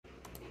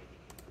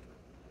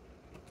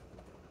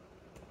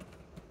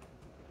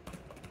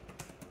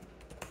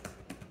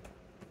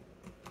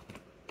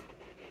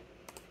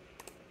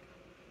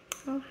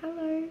Oh,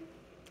 hello.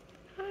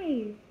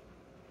 Hi.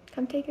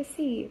 Come take a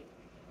seat.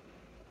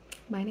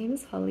 My name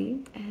is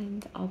Holly,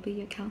 and I'll be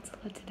your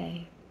counselor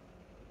today.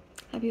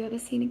 Have you ever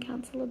seen a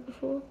counselor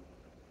before?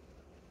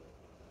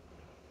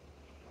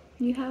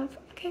 You have?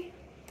 Okay.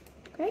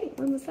 Great.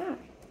 When was that?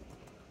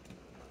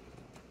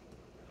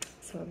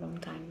 So a long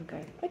time ago.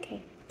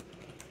 Okay.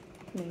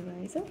 No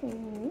worries at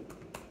all.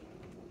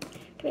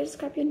 Can I just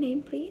grab your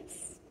name,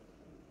 please?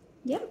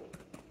 Yep.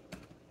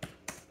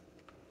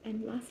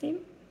 And last name?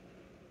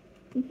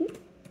 Mm-hmm.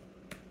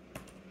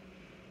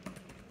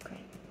 Great.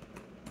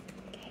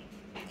 Okay.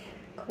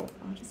 Cool.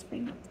 I'll just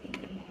bring up the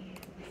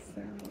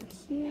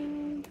referral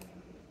here.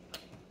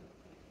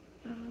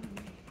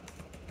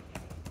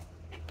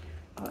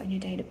 Oh, and your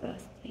date of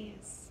birth,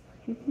 please.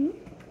 Mm-hmm.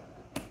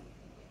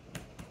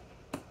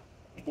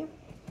 Yep.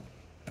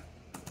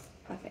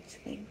 Perfect.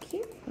 Thank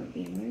you. Won't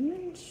be a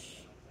moment.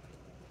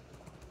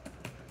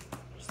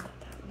 Just got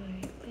that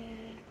load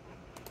there.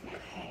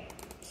 Okay.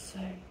 So.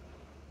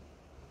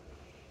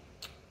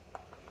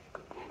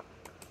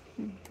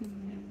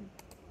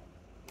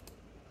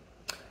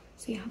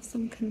 So you have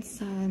some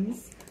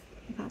concerns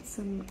about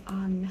some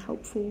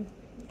unhelpful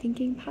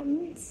thinking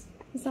patterns.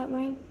 Is that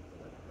right?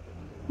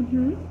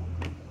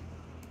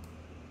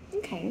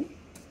 Okay.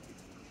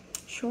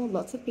 Sure,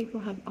 lots of people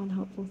have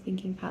unhelpful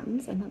thinking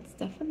patterns, and that's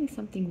definitely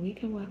something we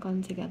can work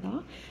on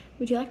together.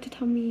 Would you like to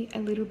tell me a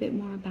little bit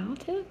more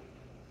about it?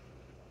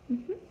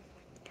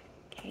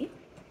 Okay.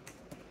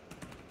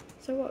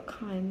 So what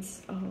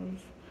kinds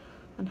of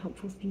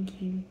unhelpful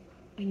thinking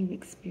are you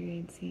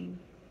experiencing,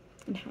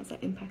 and how's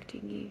that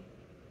impacting you?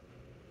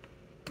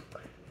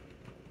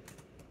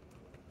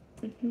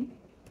 Yep.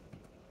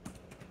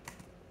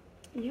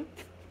 Okay.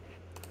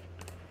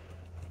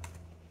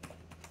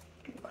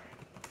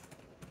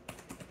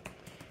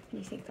 And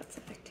you think that's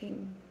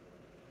affecting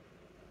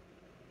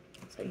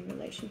your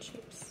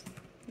relationships?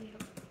 Yeah.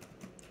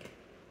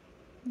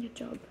 Your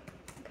job?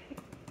 Okay.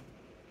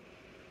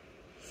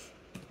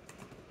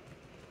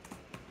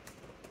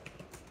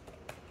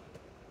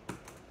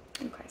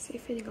 Okay, so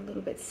you're feeling a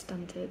little bit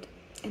stunted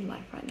in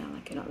life right now,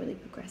 like you're not really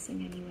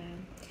progressing anywhere.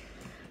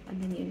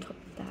 And then on top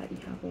of that, you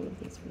have all of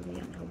these really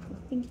unhelpful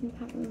thinking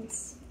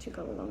patterns to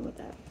go along with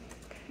that.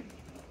 Okay.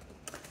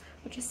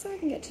 Well, just so I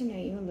can get to know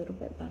you a little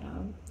bit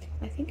better,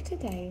 I think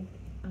today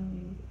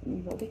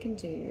what we can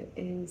do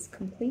is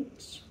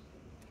complete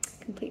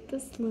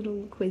this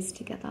little quiz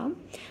together,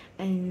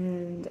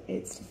 and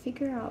it's to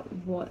figure out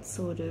what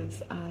sort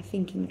of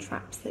thinking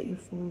traps that you're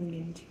falling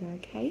into,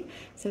 okay?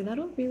 So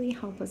that'll really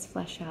help us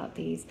flesh out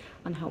these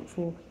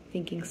unhelpful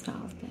thinking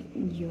styles that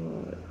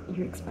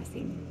you're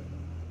expressing.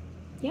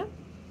 Yeah?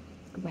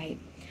 Great.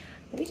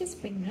 Let me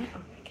just bring that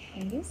up,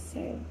 okay? So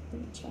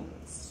let me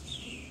just...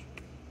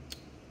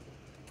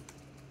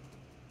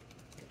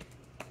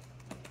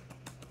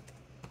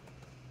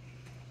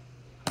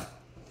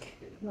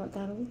 What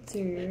that'll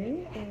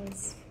do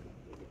is,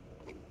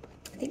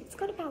 I think it's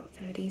got about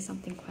 30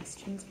 something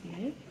questions in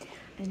it,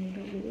 and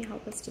it'll really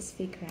help us just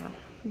figure out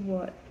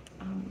what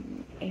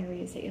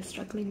areas that you're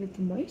struggling with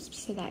the most,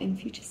 so that in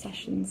future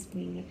sessions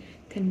we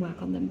can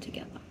work on them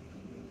together.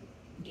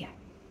 Yeah.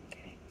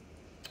 Okay.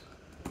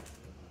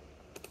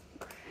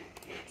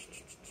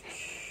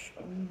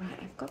 Alright,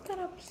 I've got that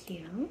up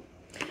here.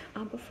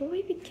 Before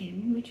we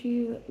begin, would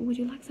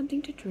you like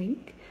something to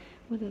drink?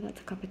 Whether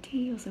that's a cup of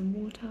tea or some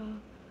water?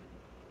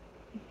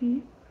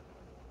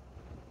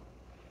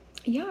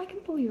 Yeah, I can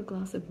pour you a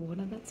glass of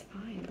water, that's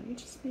fine. Let me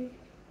just move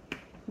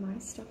my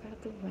stuff out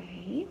of the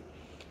way.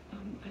 I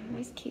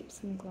always keep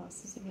some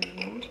glasses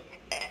around.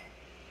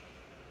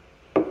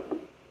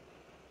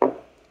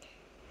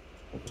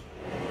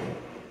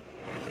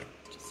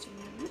 Just a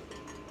moment.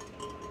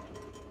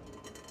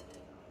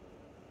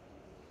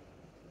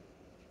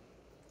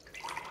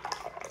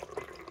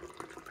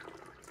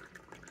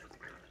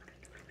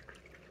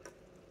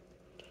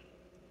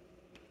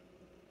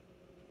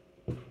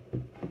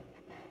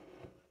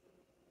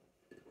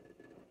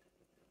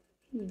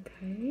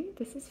 Okay,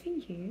 this is for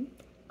you.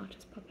 I'll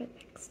just pop it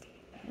next to you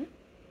there.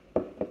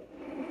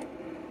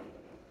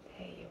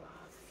 There you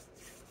are.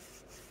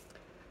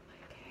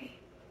 Okay,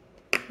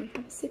 you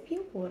have a sip of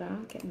your water.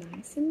 Get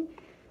nice and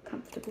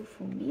comfortable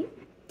for me.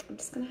 I'm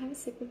just going to have a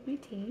sip of my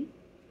tea.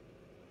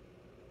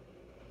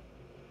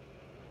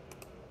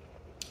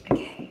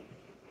 Okay.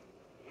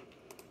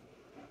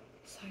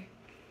 So,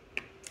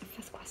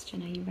 first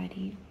question, are you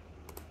ready?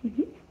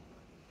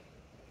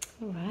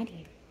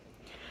 Alrighty.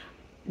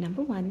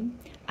 Number 1,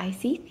 I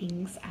see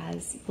things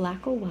as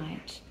black or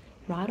white,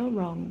 right or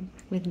wrong,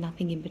 with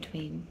nothing in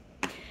between.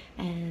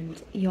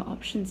 And your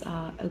options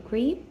are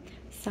agree,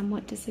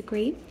 somewhat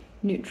disagree,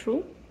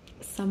 neutral,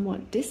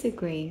 somewhat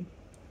disagree,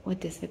 or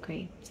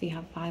disagree. So you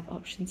have 5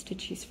 options to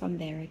choose from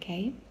there,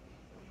 okay?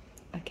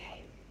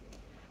 Okay.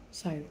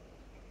 So,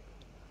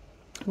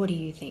 what do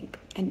you think?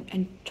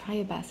 And try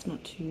your best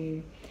not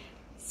to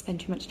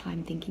spend too much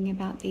time thinking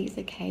about these,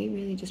 okay?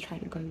 Really just try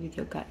to go with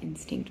your gut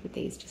instinct with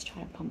these. Just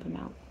try to pump them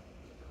out.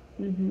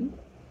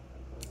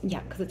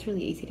 Yeah, because it's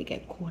really easy to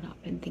get caught up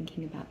in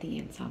thinking about the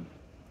answer.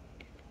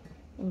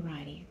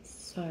 Alrighty,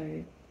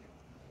 so,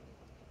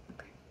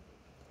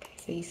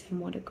 so you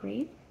somewhat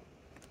agree?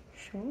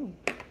 Sure.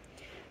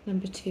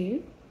 Number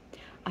 2,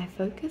 I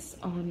focus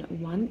on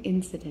one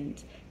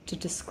incident to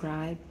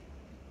describe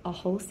a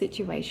whole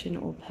situation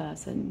or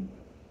person.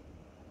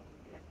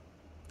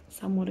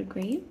 Somewhat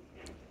agree?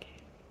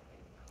 Okay.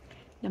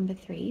 Number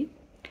 3,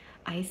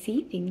 I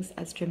see things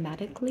as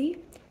dramatically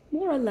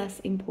more or less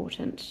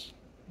important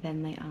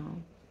than they are.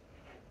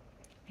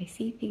 I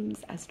see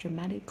things as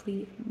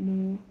dramatically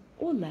more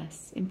or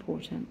less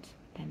important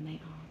than they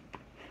are.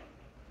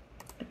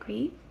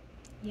 Agree?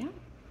 Yeah?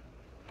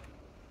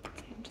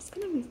 Okay, I'm just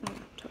going to move my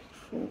laptop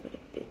forward a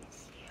bit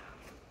here.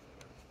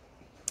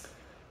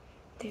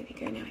 There we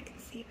go, now I can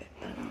see a bit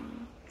better.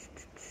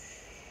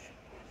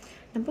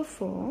 Number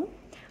 4,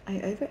 I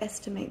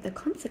overestimate the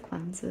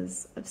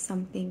consequences of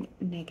something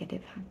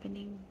negative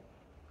happening.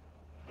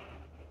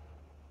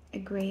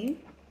 Agree?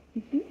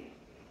 Mm-hmm.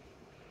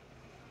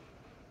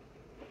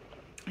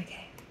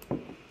 Okay.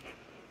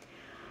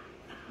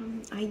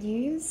 I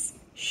use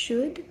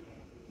should,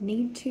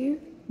 need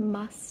to,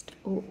 must,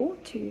 or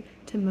ought to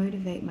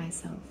motivate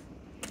myself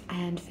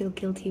and feel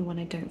guilty when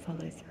I don't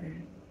follow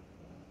through.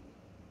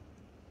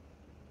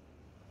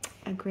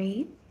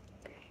 Agree?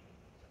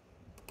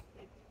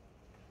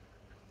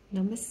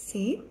 Number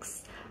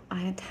 6,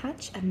 I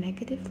attach a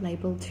negative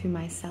label to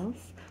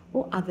myself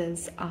or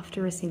others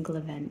after a single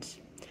event.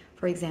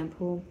 For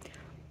example,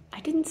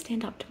 I didn't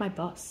stand up to my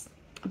boss.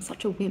 I'm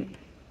such a wimp.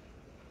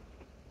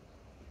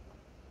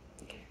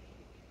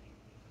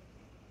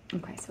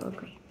 Okay, so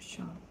agree,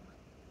 sure.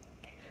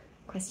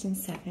 Question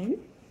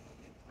 7.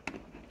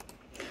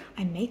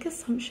 I make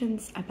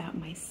assumptions about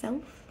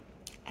myself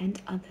and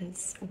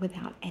others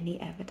without any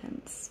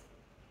evidence.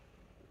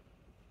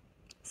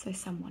 So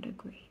somewhat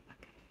agree.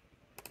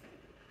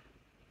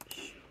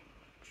 Okay.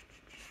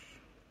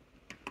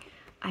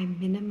 I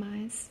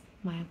minimize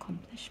my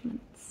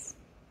accomplishments.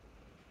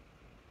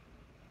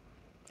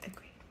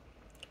 Agree.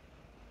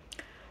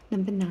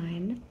 Number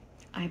 9,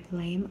 I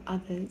blame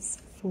others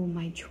for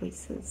my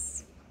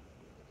choices.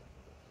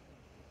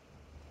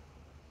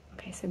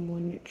 Okay, so more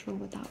neutral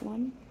with that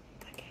one.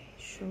 Okay,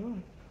 sure.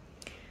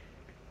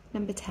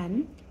 Number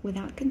 10,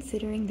 without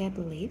considering their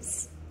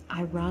beliefs,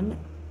 I run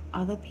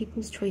other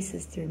people's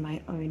choices through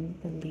my own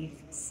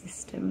belief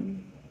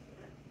system.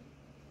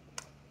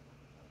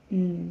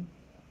 Yeah,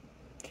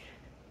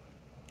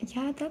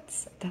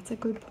 that's a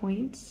good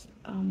point.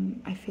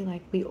 I feel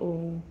like we're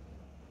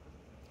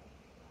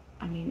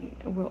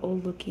all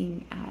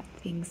looking at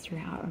things through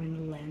our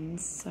own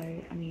lens. So,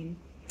 I mean,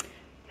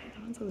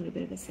 that one's a little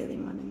bit of a silly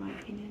one in my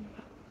opinion,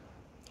 but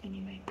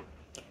anyway.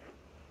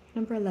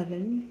 Number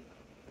 11,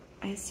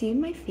 I assume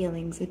my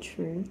feelings are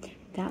true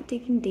without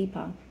digging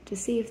deeper to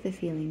see if the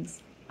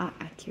feelings are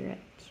accurate.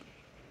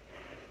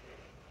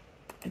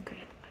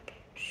 Agreed. Okay,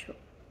 sure.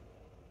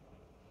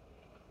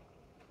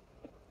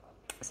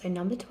 So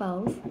number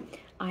 12,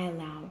 I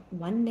allow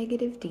one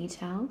negative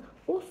detail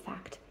or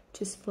fact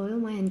to spoil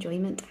my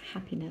enjoyment,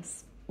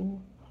 happiness, or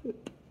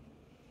hope.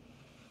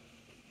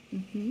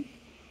 Okay,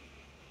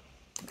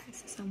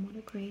 so somewhat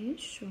agree,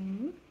 sure.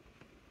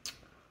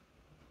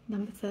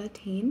 Number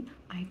 13,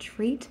 I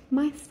treat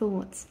my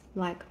thoughts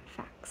like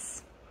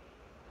facts.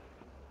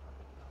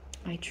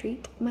 I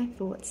treat my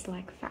thoughts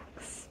like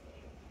facts.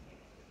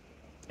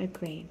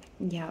 Agree.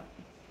 Yep.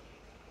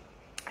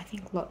 I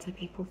think lots of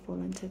people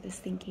fall into this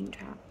thinking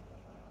trap.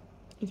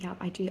 Yeah,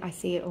 I do. I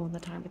see it all the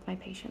time with my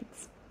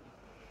patients.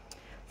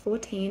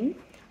 14,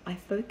 I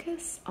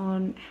focus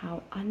on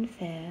how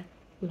unfair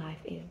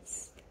life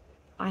is.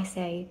 I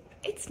say,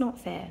 it's not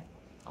fair,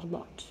 a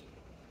lot.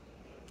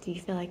 Do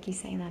you feel like you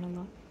say that a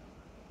lot?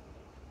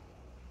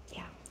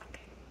 Yeah,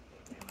 okay.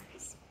 No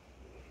worries.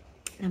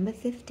 Number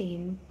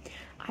 15,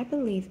 I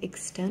believe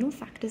external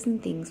factors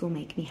and things will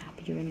make me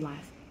happier in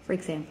life. For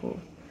example,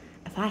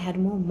 if I had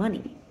more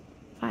money,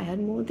 if I had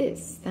more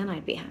this, then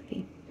I'd be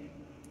happy.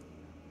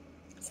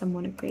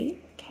 Someone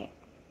agree? Okay.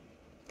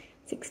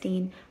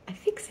 16, I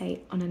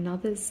fixate on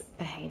another's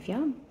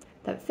behavior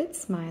that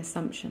fits my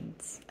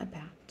assumptions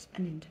about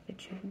an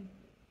individual.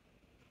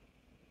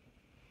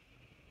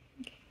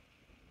 Okay.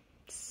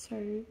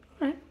 So,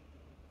 alright.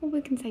 Well,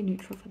 we can say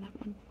neutral for that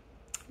one.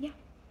 Yeah.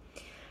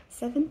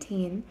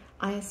 17,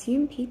 I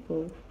assume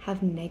people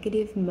have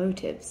negative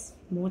motives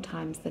more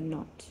times than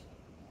not.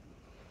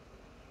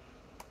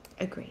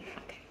 Agree.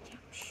 Okay, yeah,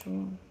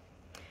 sure.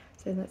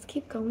 So let's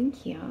keep going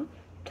here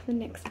to the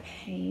next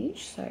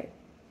page. So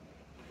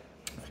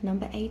for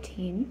number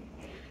 18,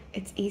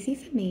 it's easy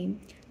for me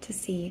to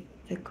see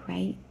the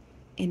grey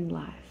in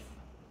life.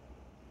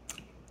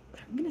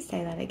 I'm going to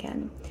say that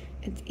again.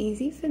 It's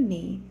easy for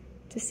me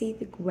to see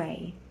the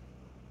grey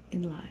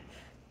in life.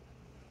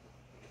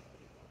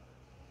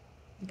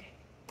 Okay,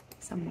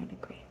 somewhat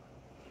agree.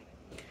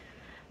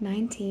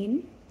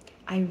 19,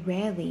 I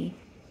rarely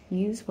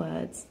use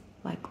words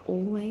like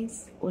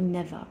always or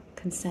never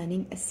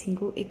concerning a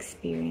single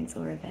experience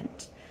or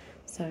event.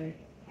 So,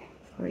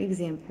 for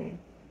example,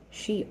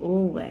 she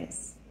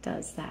always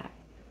does that.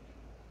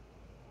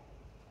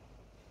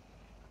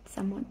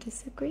 Somewhat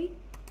disagree?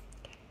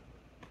 Okay.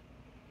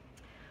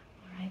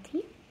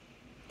 Alrighty.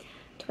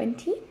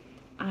 20.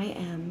 I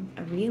am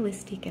a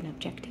realistic and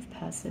objective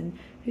person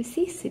who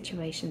sees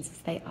situations as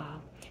they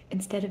are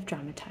instead of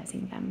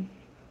dramatizing them.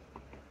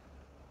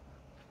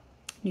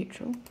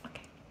 Neutral.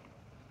 Okay.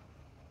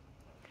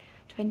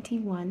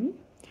 21.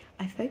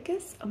 I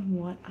focus on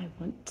what I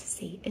want to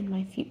see in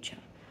my future,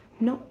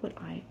 not what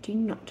I do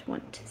not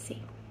want to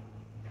see.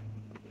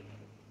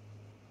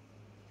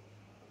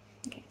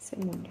 Okay, so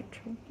more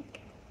neutral.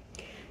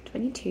 Okay.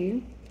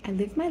 22. I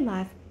live my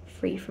life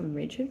free from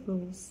rigid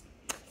rules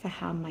for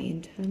how my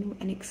internal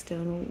and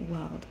external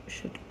world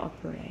should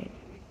operate.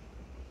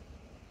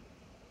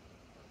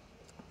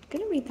 I'm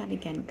going to read that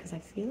again because I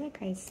feel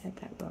like I said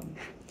that wrong.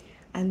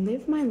 I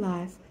live my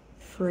life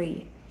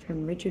free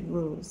from rigid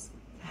rules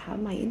for how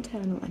my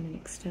internal and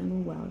external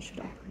world should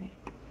operate.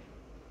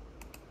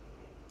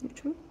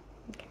 Neutral?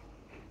 Okay.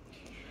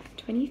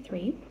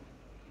 23.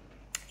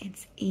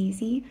 It's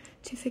easy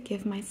to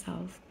forgive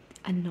myself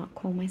and not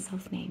call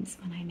myself names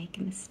when I make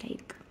a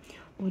mistake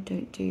or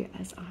don't do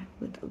as I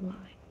would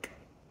like.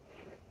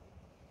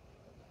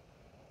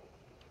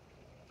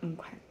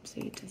 Okay,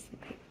 so you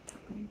disagree with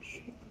that one.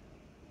 Sure.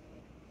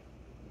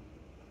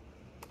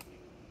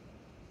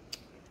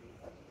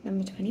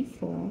 Number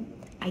 24,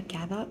 I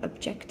gather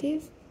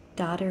objective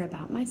data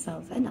about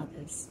myself and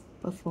others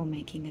before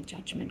making a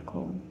judgment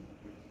call.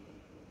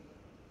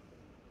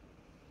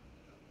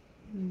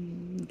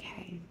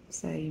 Okay,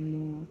 so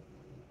you're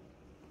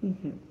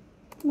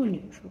more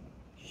neutral.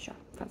 Sure,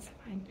 that's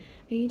fine.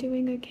 Are you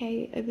doing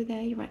okay over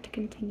there? You're right to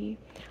continue.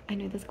 I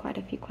know there's quite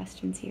a few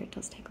questions here. It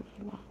does take a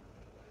little while.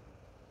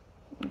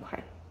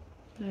 Okay,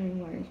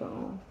 no worries at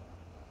all.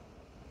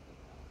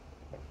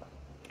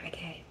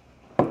 Okay,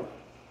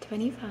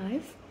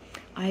 25.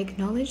 I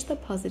acknowledge the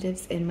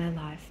positives in my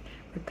life,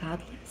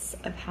 regardless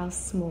of how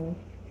small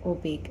or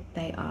big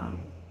they are.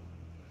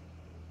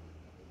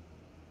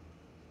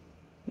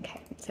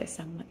 Okay, so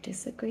somewhat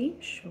disagree,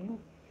 sure.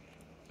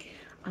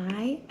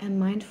 I am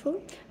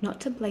mindful not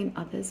to blame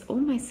others or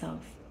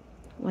myself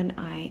when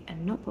I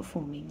am not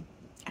performing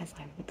as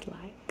I would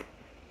like.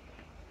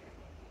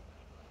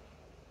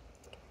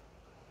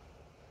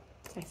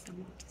 So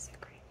somewhat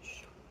disagree,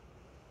 sure.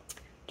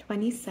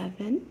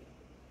 27.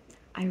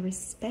 I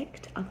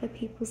respect other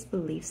people's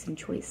beliefs and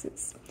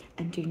choices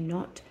and do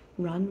not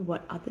run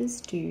what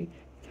others do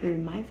through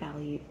my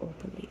value or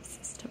belief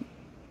system.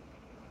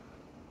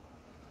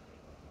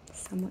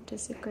 Somewhat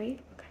disagree.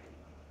 Okay.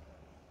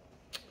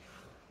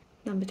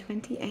 Number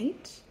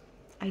 28.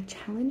 I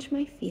challenge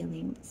my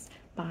feelings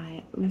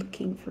by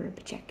looking for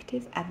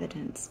objective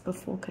evidence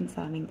before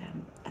confirming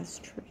them as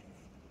truth.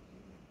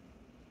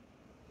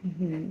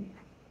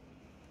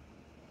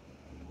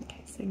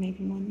 Okay, so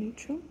maybe more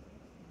neutral.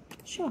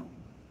 Sure.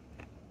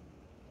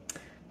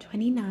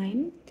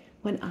 29.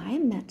 When I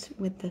am met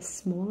with the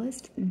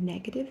smallest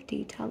negative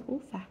detail or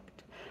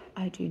fact,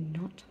 I do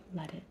not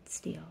let it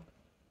steal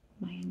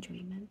my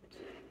enjoyment.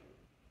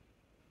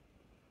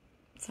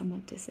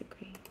 Somewhat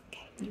disagree.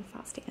 Okay, you're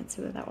fast to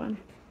answer with that one.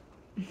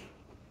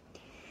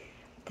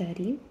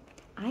 30.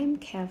 I am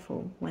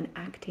careful when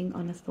acting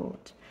on a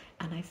thought,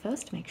 and I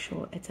first make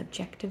sure it's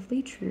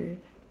objectively true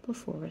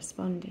before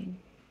responding.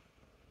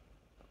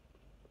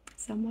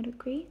 Somewhat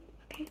agree?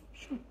 Okay,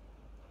 sure.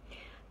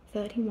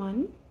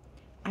 31.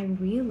 I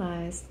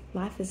realize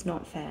life is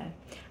not fair,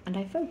 and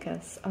I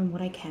focus on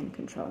what I can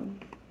control.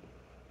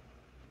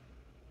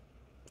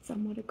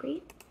 Somewhat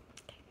agree?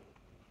 Okay.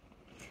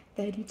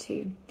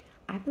 32.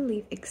 I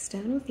believe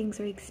external things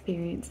or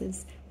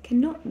experiences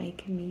cannot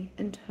make me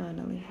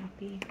internally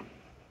happy.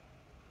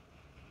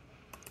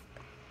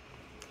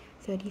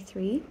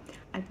 33.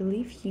 I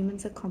believe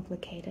humans are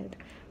complicated,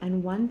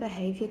 and one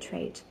behavior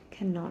trait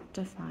cannot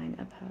define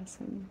a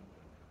person.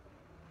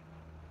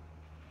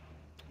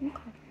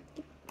 Okay.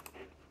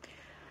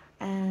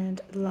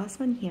 And the last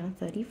one here,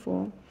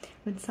 34.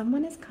 When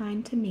someone is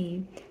kind to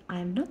me, I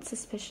am not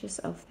suspicious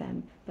of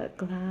them, but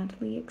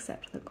gladly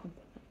accept the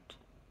compliment.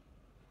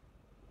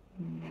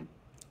 Okay,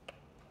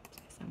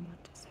 so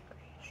somewhat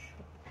disagree.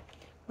 Sure.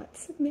 Let's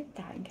submit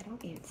that and get our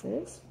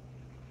answers.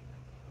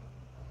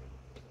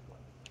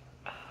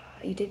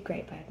 You did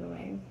great, by the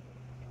way.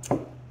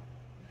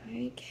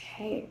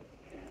 Okay,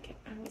 get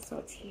our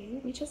results here.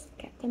 Let me just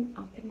get them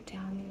up and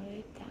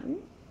download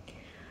them.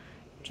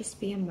 Just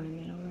be a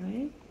moment,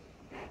 alright?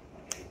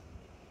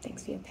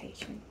 Thanks for your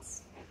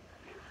patience.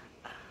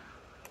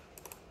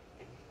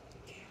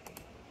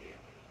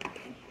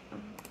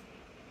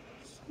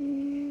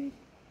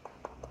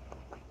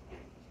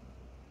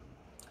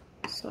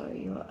 So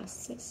your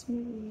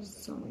assessment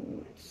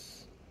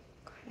results.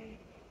 Okay.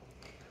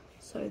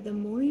 So the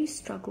more you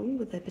struggle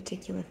with a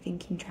particular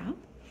thinking trap,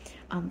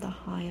 the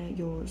higher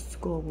your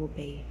score will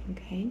be,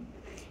 okay?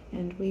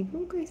 And we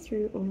will go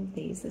through all of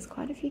these. There's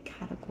quite a few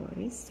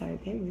categories, so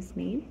bear with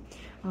me,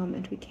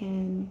 and we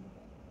can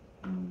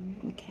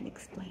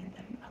explain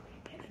them a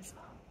little bit as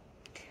well.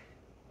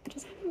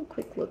 Just having a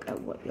quick look at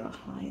what your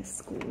highest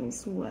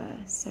scores were.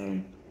 So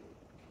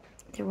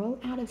they're all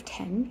out of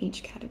 10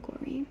 each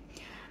category,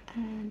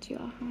 And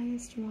your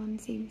highest one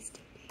seems to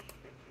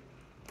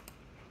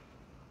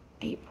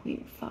be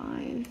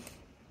 8.5.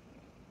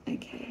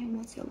 Okay, and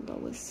what's your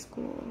lowest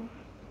score?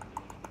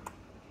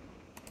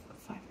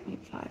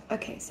 5.5.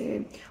 Okay,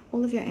 so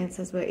all of your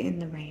answers were in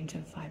the range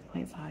of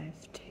 5.5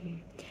 to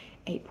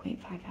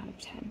 8.5 out of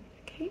 10.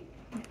 Okay?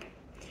 Okay.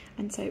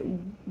 And so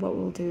what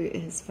we'll do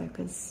is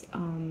focus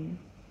in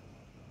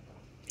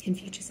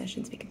future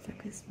sessions, we can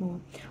focus more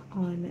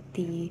on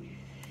the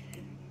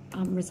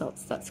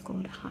results that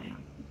scored higher.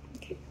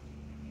 Okay?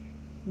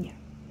 Yeah.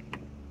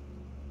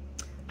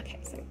 Okay,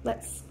 so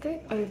let's go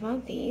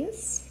over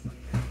these.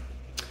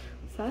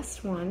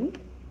 First one,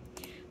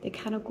 the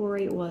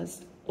category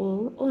was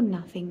all or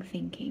nothing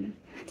thinking.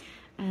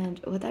 And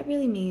what that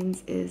really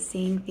means is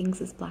seeing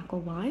things as black or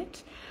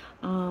white,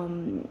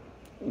 you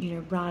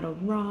know, right or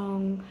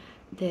wrong.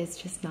 There's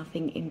just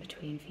nothing in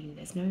between for you.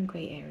 There's no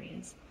gray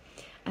areas.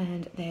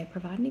 And they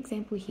provide an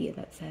example here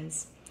that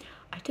says,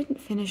 I didn't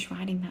finish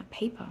writing that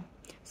paper,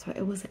 so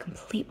it was a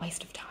complete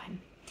waste of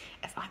time.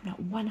 If I'm not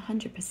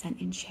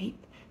 100% in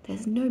shape,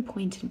 there's no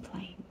point in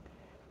playing.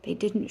 They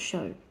didn't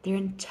show. They're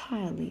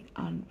entirely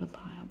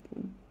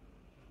unreliable.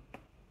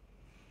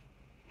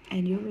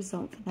 And your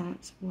result for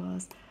that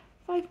was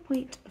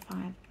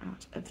 5.5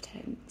 out of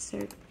 10.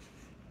 So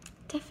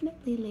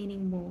definitely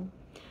leaning more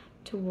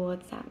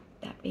towards that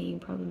being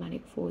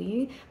problematic for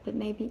you, but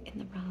maybe in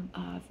the realm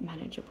of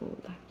manageable,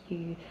 like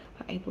you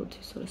are able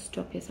to sort of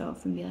stop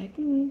yourself and be like,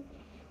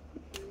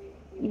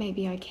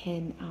 maybe I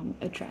can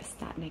address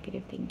that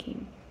negative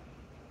thinking.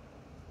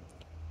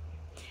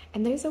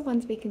 And those are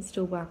ones we can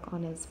still work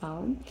on as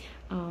well,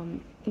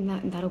 and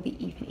that'll be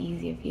even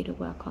easier for you to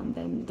work on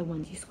than the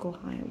ones you score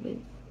higher with.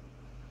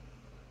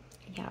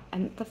 Yeah,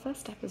 and the first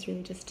step is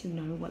really just to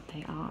know what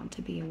they are,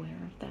 to be aware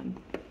of them.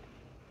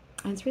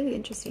 And it's really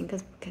interesting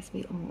because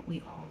we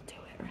all do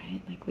it,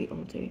 right? Like we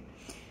all do.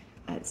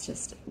 It's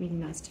just really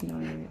nice to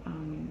know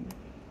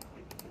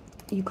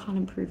you can't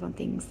improve on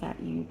things that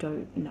you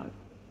don't know.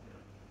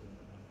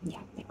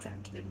 Yeah,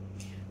 exactly.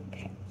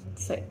 Okay,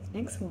 so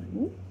next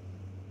one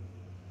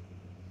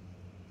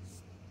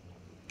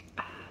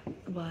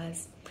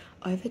was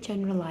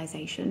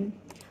overgeneralization.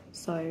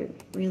 So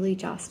really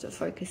just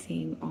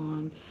focusing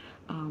on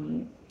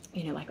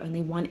you know, like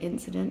only one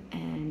incident,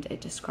 and it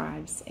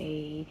describes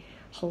a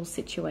whole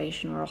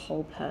situation or a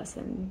whole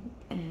person,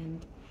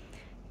 and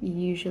you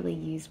usually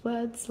use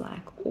words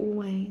like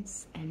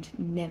always and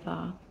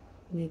never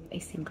with a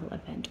single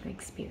event or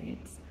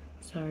experience.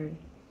 So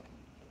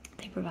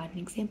they provide an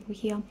example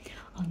here.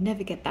 I'll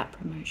never get that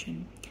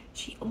promotion.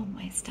 She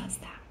always does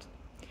that.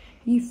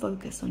 You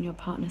focus on your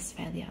partner's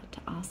failure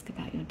to ask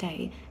about your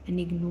day and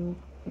ignore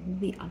all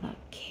the other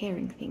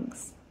caring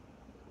things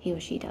he or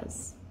she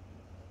does.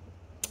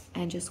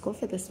 And your score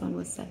for this one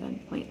was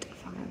 7.5,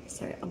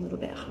 so a little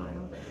bit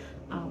higher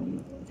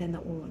than the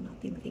all or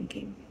nothing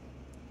thinking.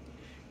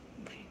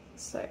 Okay,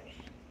 so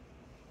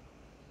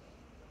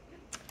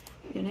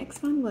your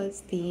next one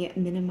was the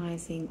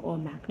minimizing or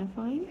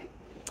magnifying,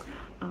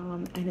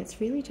 and it's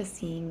really just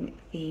seeing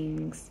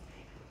things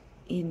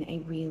in a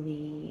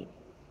really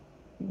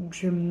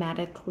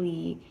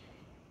dramatically,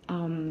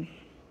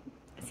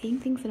 seeing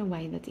things in a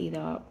way that's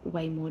either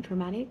way more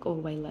dramatic or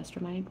way less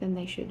dramatic than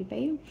they should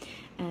be,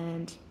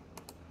 and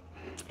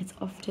it's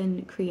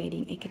often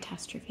creating a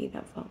catastrophe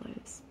that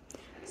follows.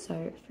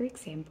 So, for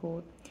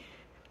example,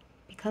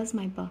 because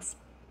my boss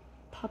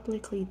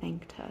publicly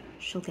thanked her,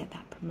 she'll get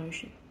that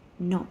promotion,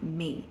 not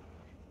me,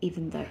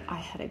 even though I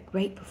had a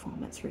great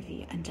performance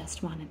review and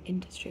just won an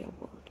industry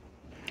award.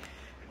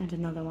 And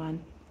another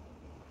one,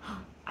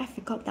 I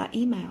forgot that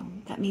email.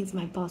 That means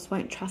my boss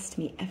won't trust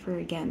me ever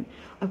again.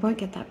 I won't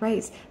get that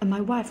raise and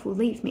my wife will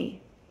leave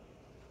me.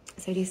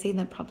 So do you see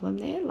the problem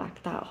there?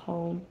 Like that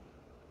whole,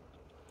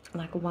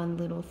 like one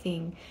little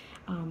thing,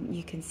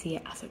 you can see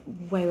it as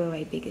a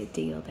way bigger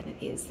deal than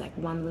it is. Like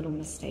one little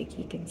mistake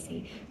you can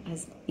see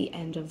as the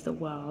end of the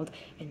world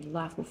and your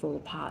life will fall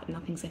apart.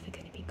 Nothing's ever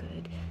going to be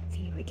good for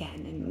you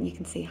again. And you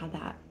can see how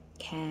that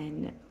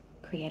can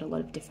create a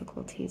lot of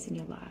difficulties in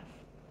your life.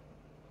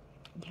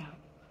 Yeah.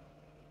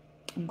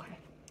 Okay.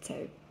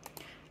 So,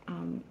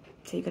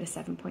 so you got a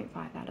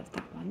 7.5 out of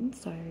that one.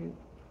 So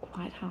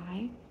quite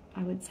high,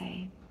 I would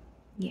say.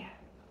 Yeah.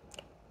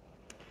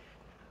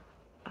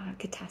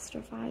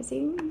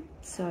 Catastrophizing,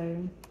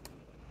 so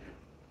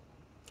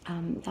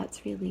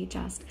that's really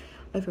just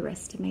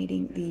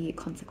overestimating the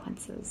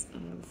consequences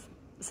of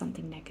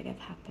something negative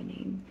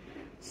happening.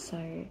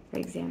 So for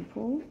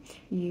example,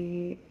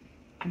 you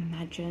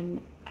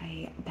imagine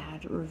a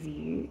bad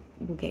review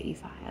will get you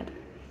fired,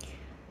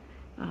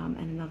 and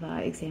another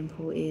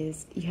example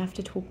is you have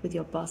to talk with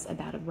your boss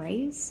about a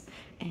raise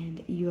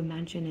and you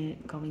imagine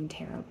it going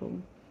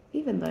terrible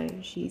even though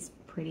she's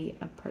pretty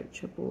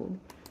approachable.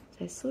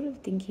 So sort of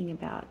thinking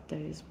about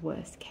those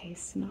worst case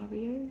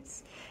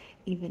scenarios,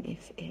 even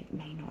if it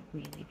may not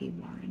really be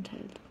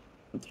warranted.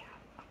 Yeah,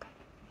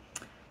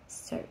 okay.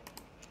 So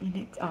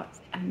next,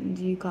 and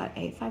you got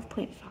a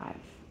 5.5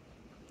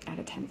 out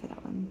of 10 for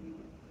that one.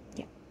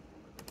 Yeah.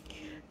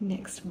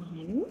 Next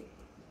one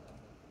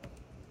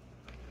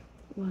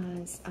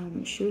was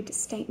should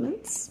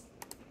statements.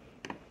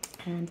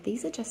 And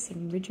these are just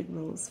some rigid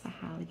rules for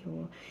how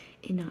your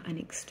inner and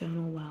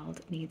external world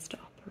needs to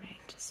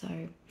operate.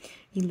 So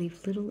you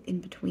leave little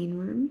in between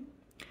room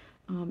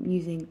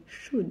using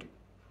should,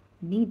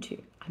 need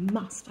to, I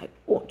must, I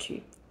ought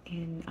to,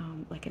 in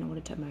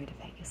order to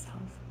motivate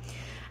yourself.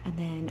 And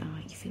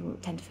then you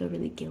tend to feel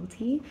really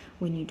guilty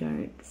when you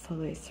don't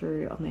follow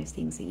through on those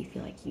things that you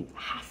feel like you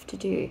have to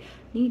do,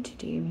 need to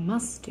do,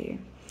 must do.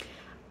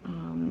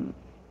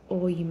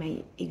 Or you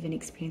may even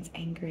experience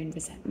anger and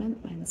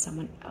resentment when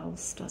someone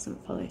else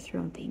doesn't follow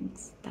through on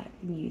things that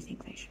you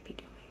think they should be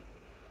doing.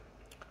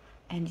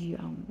 And you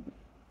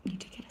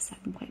do get a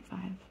 7.5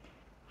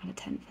 out of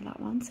 10 for that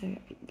one, so you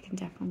can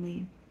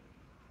definitely,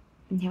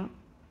 yeah,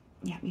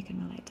 you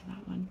can relate to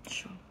that one,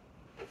 sure.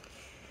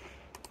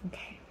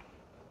 Okay.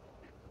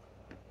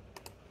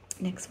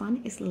 Next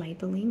one is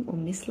labeling or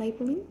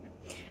mislabeling,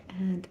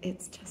 and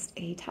it's just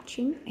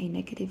attaching a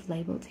negative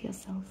label to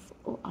yourself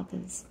or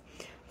others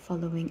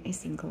following a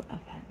single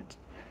event.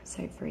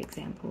 So for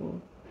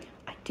example,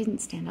 I didn't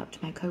stand up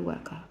to my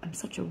coworker, I'm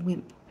such a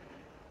wimp.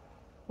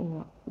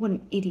 Or what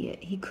an idiot,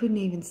 he couldn't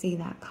even see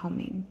that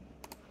coming.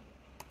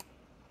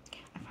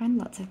 I find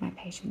lots of my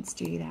patients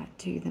do that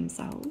to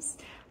themselves.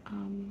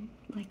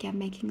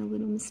 Making a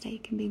little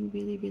mistake and being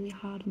really, really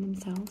hard on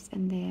themselves,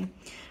 and their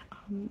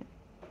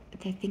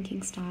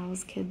thinking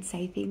styles could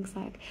say things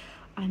like,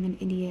 I'm an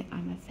idiot,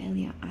 I'm a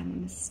failure, I'm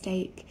a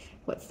mistake,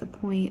 what's the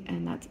point?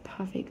 And that's a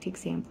perfect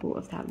example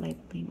of that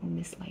labeling or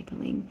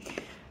mislabeling.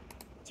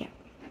 Yeah.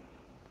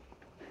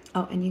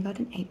 Oh, and you got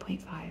an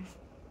 8.5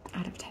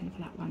 out of 10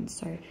 for that one.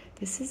 So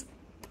this is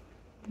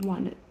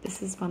one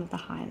of the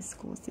highest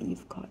scores that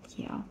you've got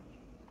here.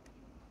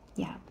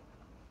 Yeah.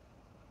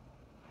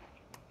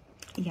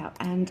 Yeah,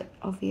 and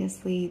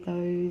obviously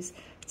those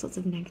sorts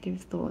of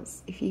negative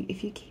thoughts, if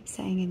you keep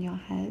saying in your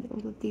head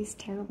all of these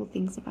terrible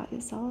things about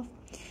yourself,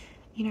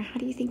 you know, how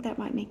do you think that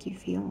might make you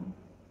feel?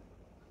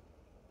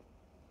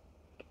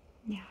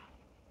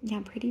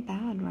 Yeah, pretty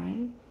bad,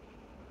 right?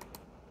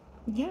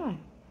 Yeah,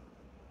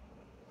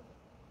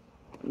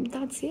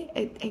 that's it.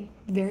 It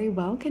very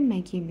well can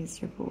make you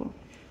miserable,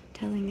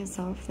 telling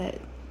yourself that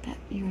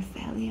you're a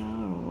failure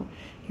or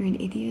you're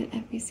an idiot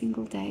every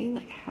single day.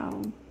 Like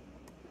how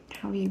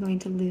are you going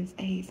to live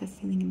a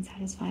fulfilling and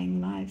satisfying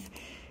life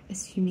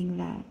assuming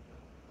that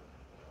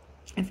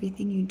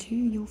everything you do,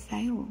 you'll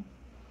fail?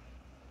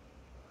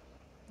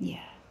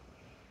 Yeah,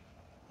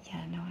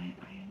 no, I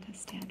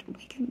understand.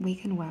 We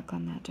can work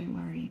on that, don't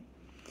worry.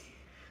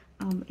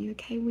 Are you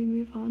okay? We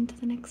move on to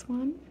the next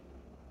one.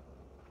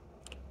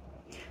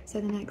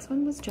 So the next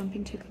one was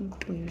jumping to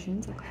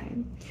conclusions, okay?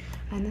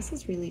 And this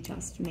is really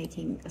just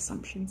making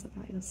assumptions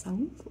about yourself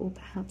or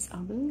perhaps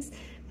others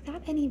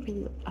without any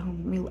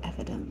real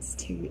evidence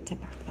to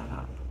back that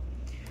up.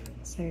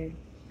 So,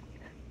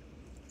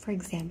 for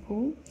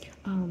example,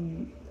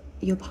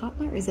 your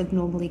partner is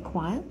abnormally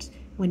quiet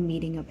when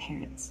meeting your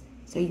parents.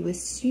 So you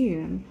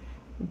assume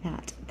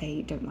that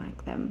they don't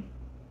like them,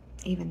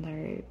 even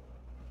though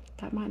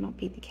that might not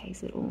be the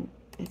case at all.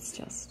 It's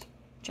just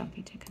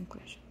jumping to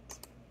conclusions.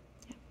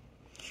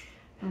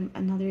 Yeah.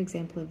 Another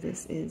example of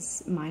this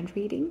is mind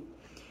reading,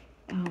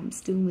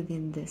 still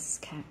within this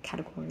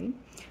category,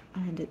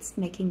 and it's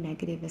making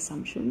negative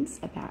assumptions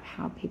about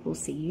how people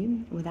see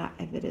you without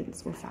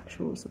evidence or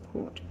factual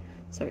support.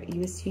 So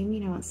you assume you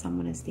know what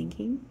someone is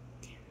thinking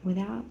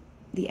without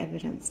the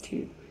evidence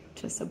to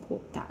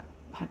support that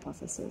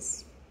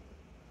hypothesis.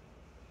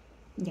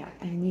 Yeah,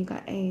 and you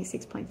got a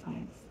 6.5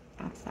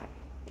 out of that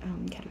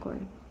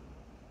category.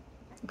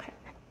 Okay,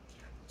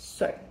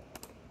 so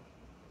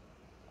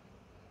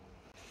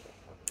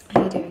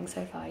how are you doing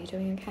so far? Are you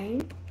doing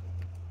okay?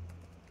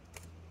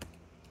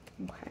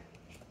 Okay,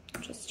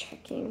 I'm just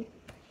checking.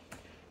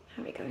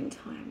 How are we going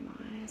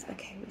time-wise?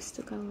 Okay, we've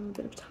still got a little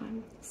bit of time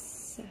with this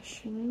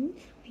session.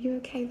 Are you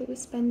okay that we're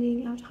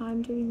spending our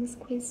time doing this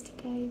quiz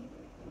today?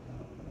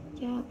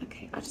 Yeah,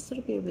 okay. I just thought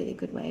it'd be a really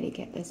good way to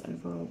get this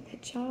overall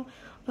picture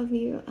of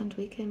you, and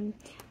we can,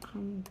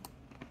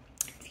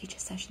 future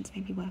sessions,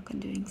 maybe work on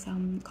doing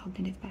some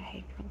cognitive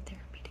behavioral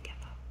therapy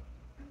together.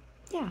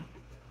 Yeah,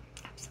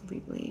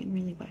 absolutely, and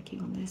really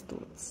working on those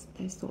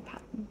thought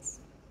patterns.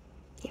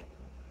 Yeah.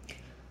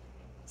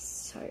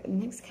 So the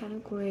next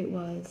category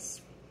was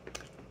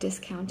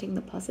discounting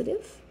the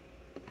positive.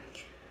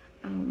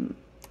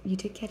 You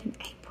did get an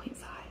 8.5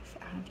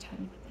 out of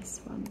 10 with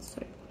this one,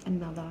 so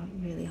another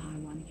really high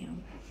one here.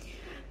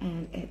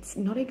 And it's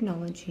not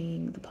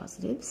acknowledging the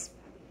positives,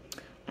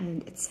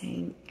 and it's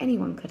saying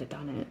anyone could have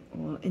done it,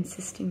 or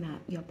insisting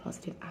that your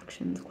positive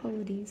actions,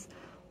 qualities,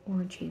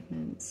 or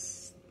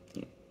achievements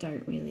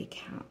don't really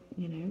count,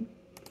 you know.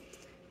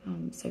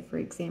 So for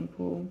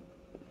example,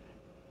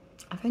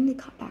 I've only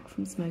cut back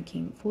from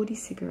smoking 40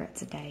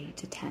 cigarettes a day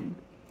to 10.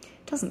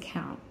 It doesn't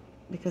count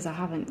because I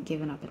haven't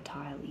given up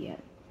entirely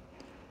yet.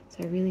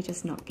 So really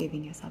just not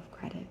giving yourself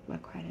credit where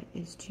credit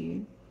is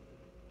due.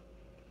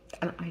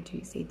 And I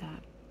do see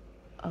that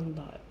a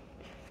lot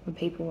when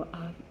people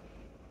are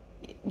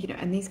you know,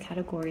 and these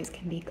categories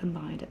can be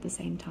combined at the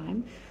same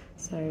time.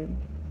 So,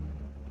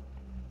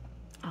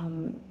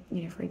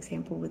 you know, for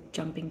example, with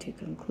jumping to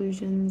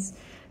conclusions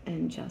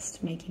and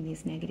just making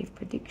these negative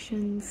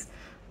predictions,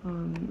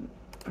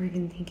 or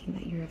even thinking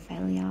that you're a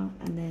failure,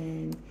 and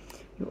then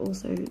you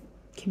also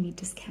can be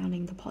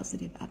discounting the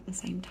positive at the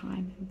same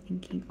time and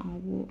thinking, oh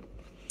well,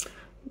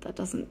 that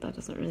doesn't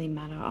really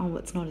matter. Oh,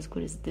 it's not as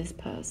good as this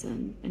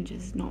person, and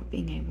just not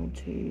being able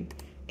to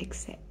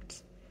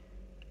accept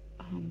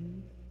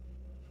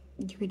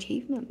your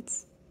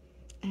achievements.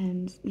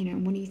 And you know,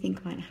 what do you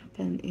think might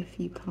happen if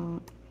you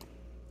can't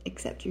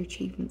accept your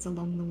achievements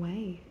along the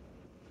way?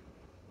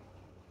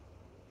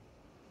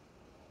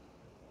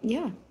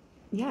 Yeah,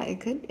 it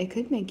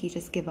could make you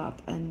just give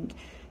up and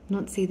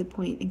not see the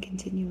point in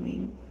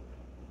continuing.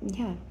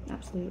 Yeah,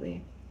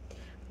 absolutely.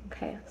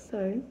 Okay,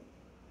 so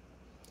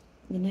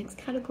the next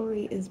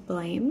category is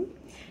blame,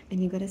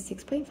 and you got a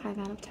 6.5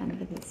 out of 10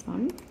 for this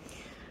one.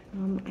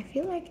 I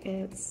feel like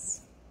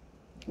it's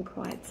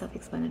quite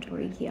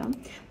self-explanatory here,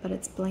 but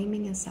it's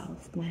blaming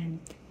yourself when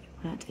you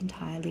weren't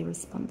entirely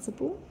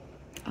responsible,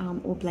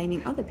 or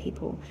blaming other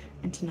people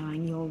and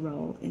denying your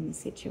role in the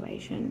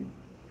situation.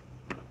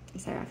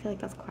 So I feel like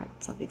that's quite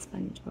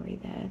self-explanatory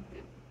there.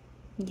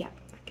 Yeah,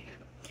 okay.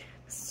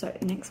 So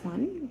next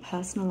one,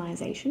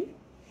 personalization,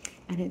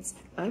 and it's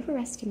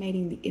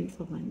overestimating the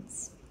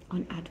influence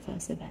on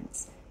adverse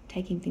events,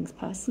 taking things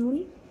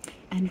personally,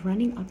 and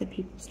running other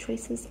people's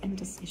choices and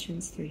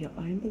decisions through your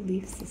own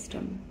belief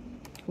system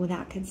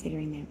without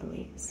considering their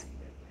beliefs.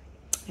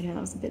 I know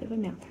that was a bit of a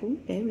mouthful,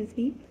 bear with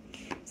me.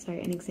 So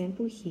an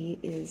example here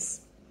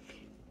is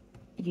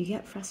you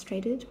get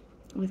frustrated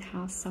with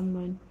how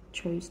someone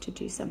chose to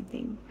do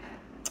something,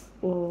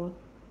 or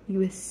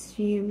you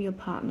assume your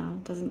partner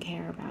doesn't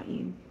care about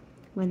you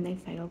when they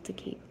fail to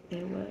keep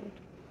their word.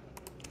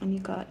 And you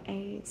got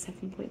a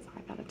 7.5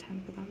 out of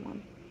 10 for that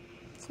one,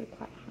 so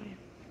quite high.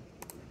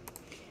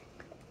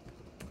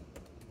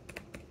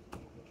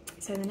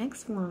 So the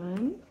next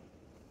one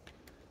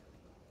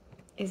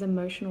is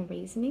emotional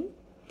reasoning,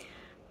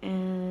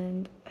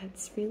 and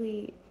it's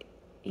really,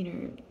 you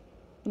know,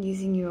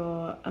 using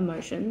your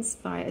emotions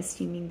by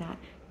assuming that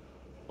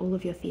all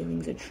of your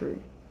feelings are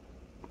true.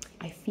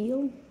 I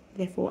feel,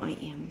 therefore I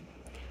am.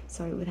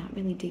 So without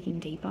really digging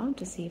deeper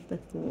to see if the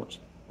thought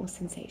or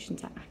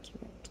sensations are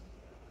accurate.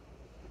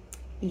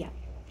 Yeah,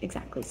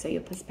 exactly. So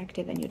your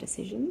perspective and your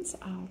decisions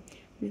are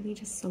really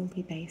just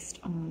solely based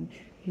on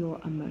your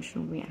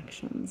emotional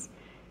reactions.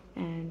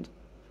 And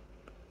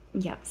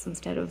yeah, so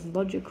instead of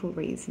logical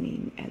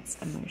reasoning, it's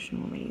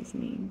emotional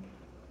reasoning.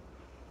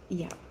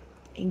 Yeah,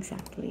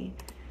 exactly.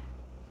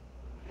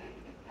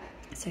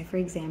 So for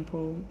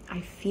example, I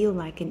feel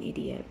like an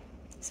idiot,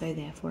 so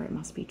therefore it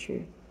must be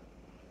true.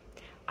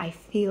 I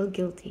feel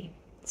guilty,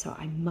 so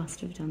I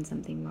must have done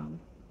something wrong.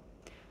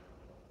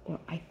 Or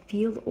I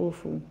feel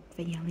awful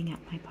for yelling at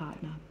my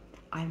partner.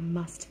 I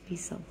must be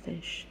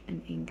selfish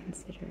and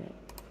inconsiderate.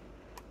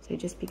 So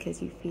just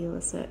because you feel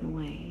a certain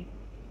way,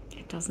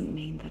 it doesn't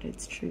mean that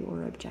it's true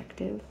or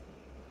objective.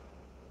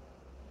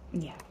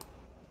 Yeah,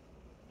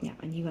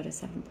 and you got a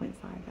 7.5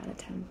 out of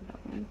 10 for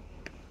that one.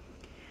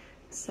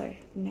 So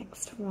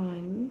next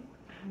one,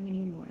 how many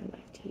more are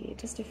left here?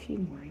 Just a few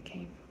more,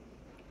 okay.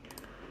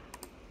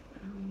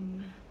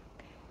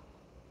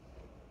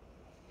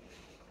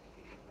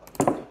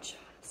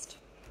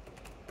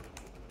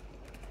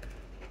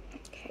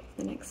 Okay,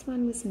 the next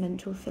one was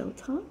mental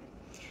filter,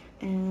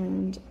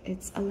 and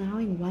it's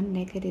allowing one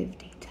negative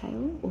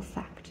detail or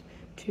fact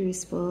to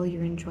spoil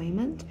your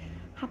enjoyment,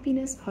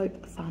 happiness,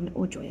 hope, fun,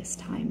 or joyous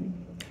time.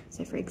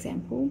 So for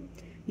example,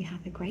 you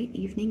have a great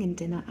evening and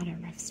dinner at a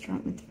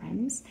restaurant with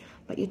friends,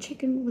 but your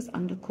chicken was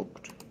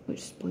undercooked,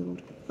 which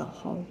spoiled the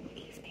whole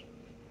evening.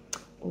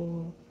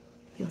 Or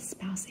your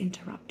spouse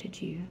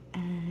interrupted you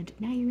and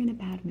now you're in a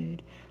bad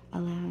mood,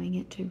 allowing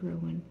it to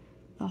ruin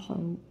the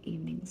whole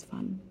evening's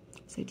fun.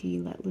 So do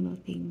you let little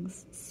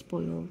things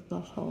spoil the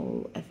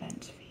whole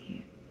event for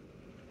you?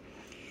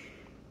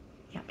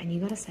 Yeah, and you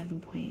got a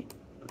 7.5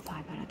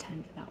 out of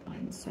 10 for that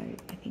one. So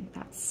I think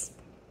that's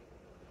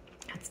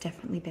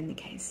definitely been the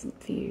case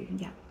for you.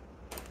 Yeah.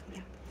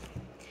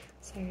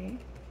 So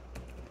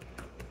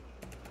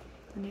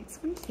the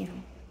next one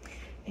here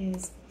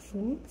is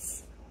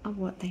thoughts are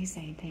what they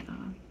say they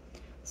are.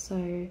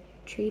 So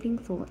treating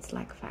thoughts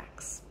like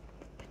facts.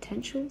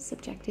 Potential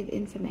subjective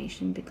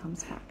information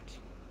becomes fact.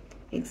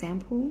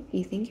 Example,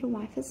 you think your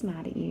wife is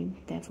mad at you,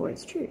 therefore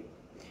it's true.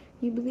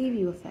 You believe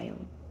you will fail,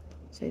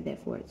 so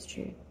therefore it's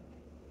true.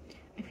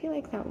 I feel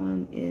like that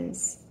one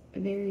is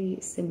very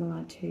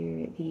similar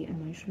to the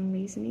emotional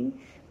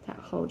reasoning, that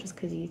whole just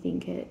because you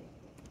think it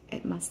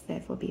must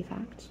therefore be a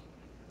fact,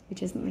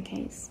 which isn't the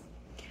case.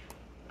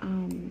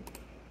 And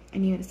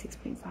you had a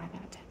 6.5 out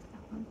of 10 for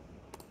that one.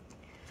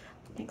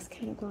 Next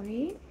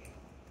category,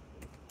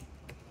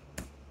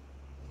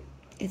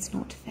 it's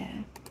not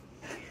fair.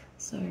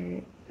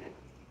 So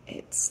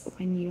it's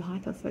when you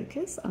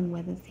hyper-focus on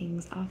whether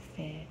things are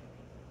fair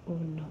or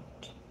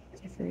not.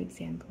 So for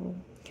example,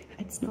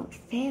 it's not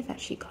fair that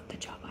she got the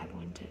job I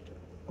wanted,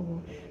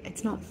 or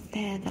it's not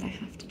fair that I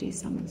have to do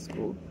summer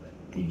school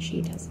and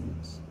she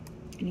doesn't.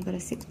 And you got a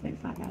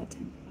 6.5 out of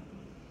 10.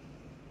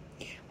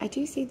 I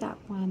do see that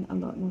one a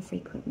lot more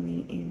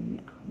frequently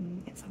in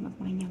some of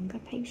my younger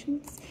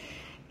patients.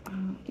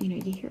 You know,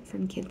 you hear it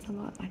from kids a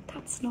lot, like,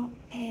 that's not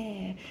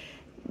fair.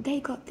 They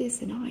got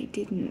this and I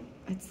didn't.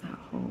 It's that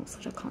whole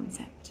sort of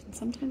concept. And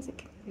sometimes it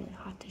can be really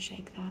hard to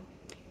shake that,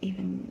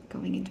 even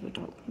going into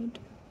adulthood.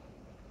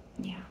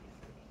 Yeah.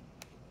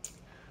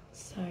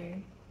 So,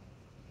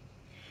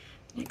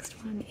 next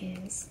one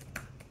is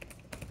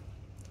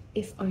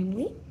if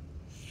only.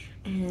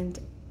 And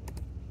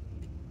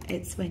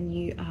it's when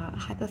you are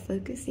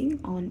hyper-focusing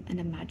on an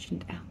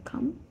imagined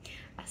outcome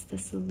as the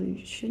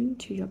solution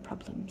to your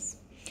problems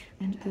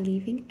and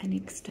believing an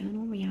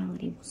external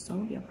reality will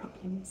solve your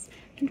problems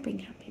and bring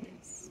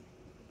happiness.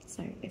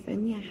 So, if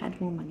only I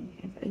had more money,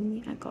 if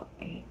only I got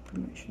a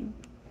promotion.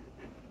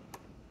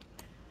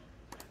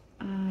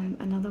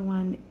 Another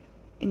one,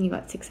 and you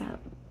got 6.5 out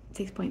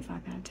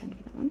of 10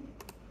 for that one.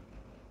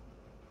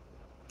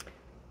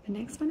 The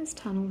next one is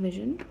tunnel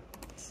vision.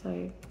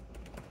 So,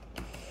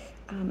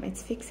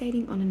 it's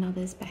fixating on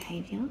another's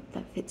behavior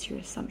that fits your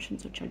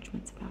assumptions or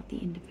judgments about the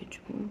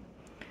individual.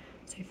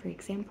 So, for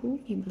example,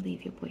 you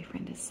believe your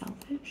boyfriend is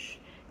selfish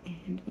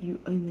and you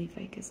only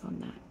focus on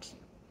that.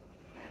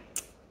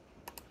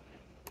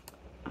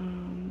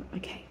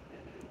 Okay,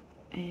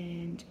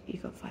 and you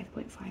got 5.5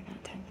 out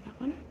of 10 for that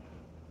one.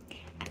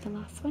 And the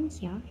last one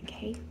here,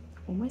 okay,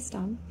 almost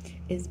done,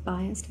 is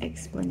biased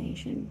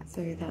explanation.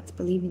 So that's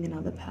believing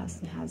another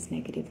person has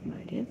negative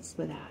motives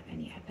without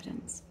any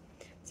evidence.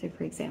 So,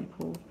 for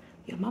example,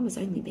 your mum is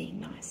only being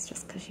nice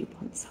just because you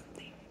want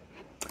something.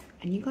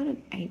 And you got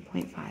an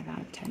 8.5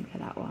 out of 10 for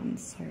that one.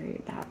 So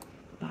that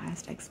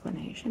biased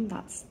explanation,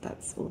 that's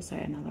also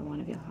another one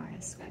of your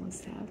highest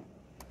scores there.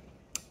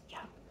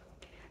 Yeah.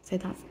 So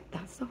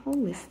that's the whole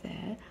list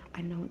there.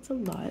 I know it's a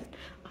lot.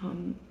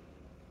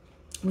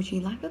 Would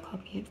you like a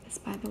copy of this,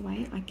 by the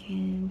way? I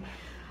can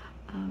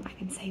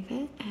save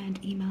it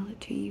and email it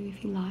to you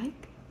if you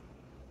like.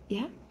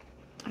 Yeah?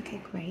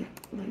 Okay, great.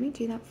 Let me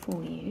do that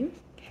for you.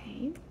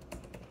 Okay.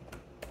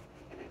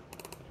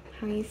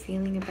 How are you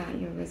feeling about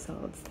your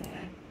results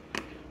there?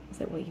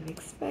 Is it what you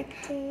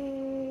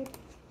expected?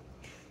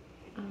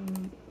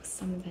 Was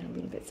some of that a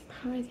little bit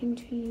surprising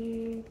to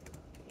you?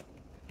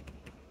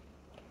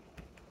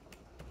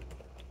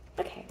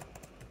 Okay.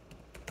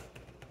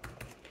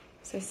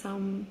 So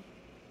some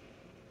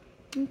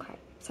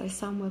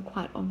were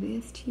quite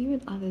obvious to you,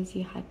 and others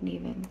you hadn't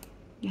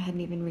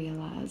even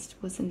realized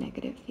was a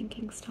negative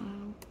thinking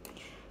style.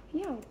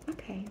 Yeah,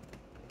 okay.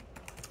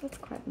 So that's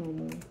quite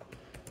normal.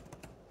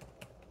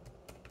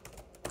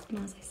 And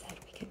as I said,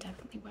 we could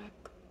definitely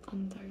work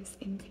on those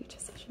in future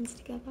sessions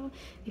together.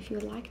 If you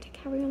would like to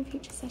carry on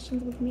future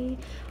sessions with me,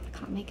 I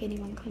can't make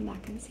anyone come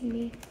back and see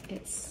me.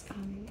 It's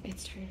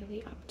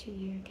totally up to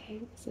you, okay?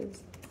 This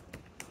is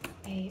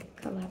a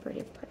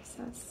collaborative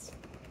process.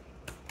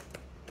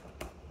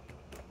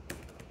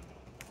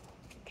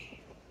 Okay,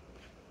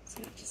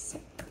 so just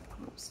set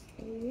prompts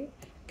for you.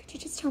 Could you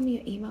just tell me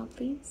your email,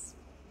 please?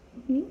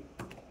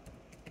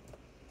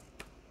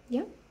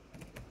 Yeah.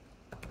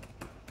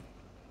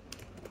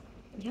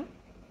 Yeah.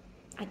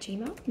 At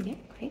Gmail? Yeah,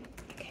 great.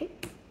 Okay.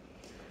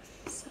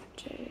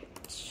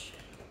 Subject.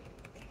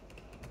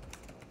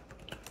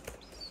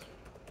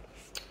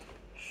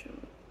 Sure.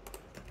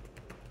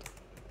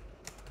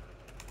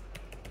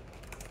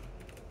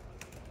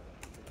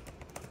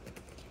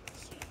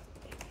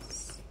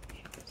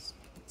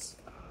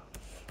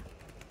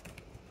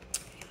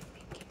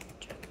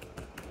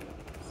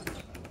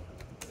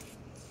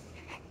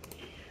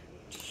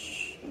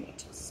 Let me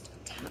just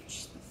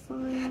attach the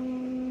file.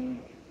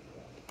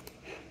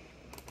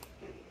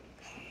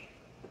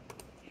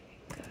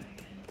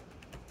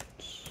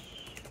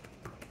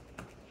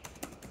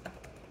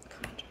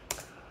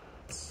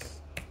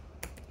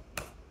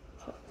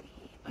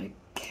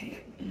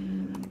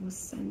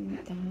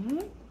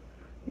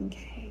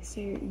 So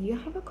you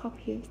have a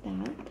copy of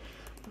that.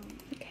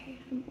 Okay,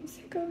 I'm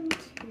also going to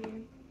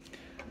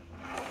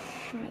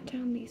write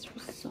down these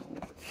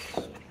results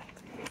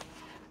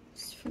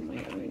just for my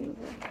own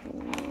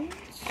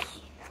records.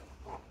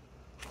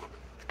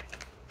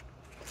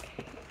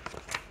 Okay,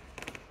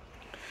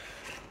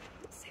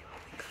 let's see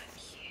what we got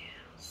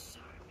here. So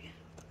you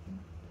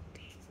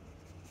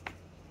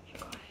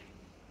got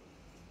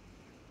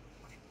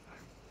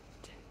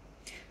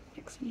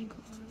next one you got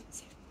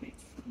 7.5.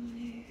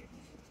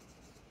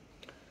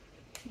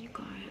 You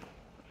got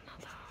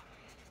another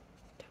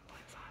 2.5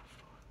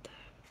 for there.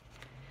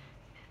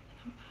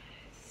 And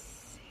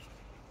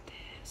there.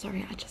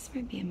 Sorry, I just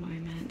won't be a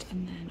moment,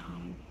 and then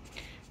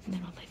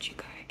I'll let you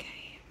go,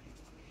 okay?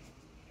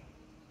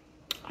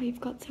 Oh,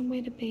 you've got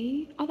somewhere to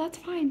be? Oh, that's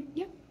fine.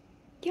 Yep.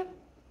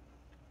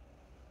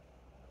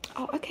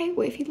 Oh, okay.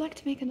 Well, if you'd like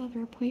to make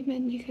another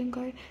appointment, you can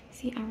go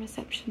see our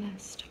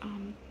receptionist.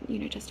 You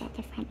know, just at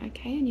the front,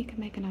 okay? And you can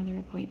make another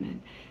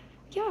appointment.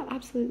 Yeah,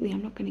 absolutely.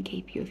 I'm not going to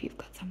keep you if you've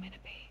got somewhere to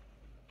be.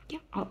 Yeah,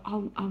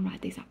 I'll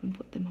write these up and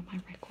put them on my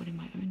record in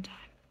my own time.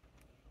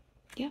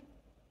 Yep.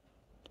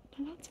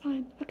 No, that's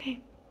fine.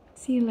 Okay.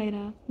 See you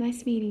later.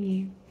 Nice meeting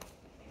you.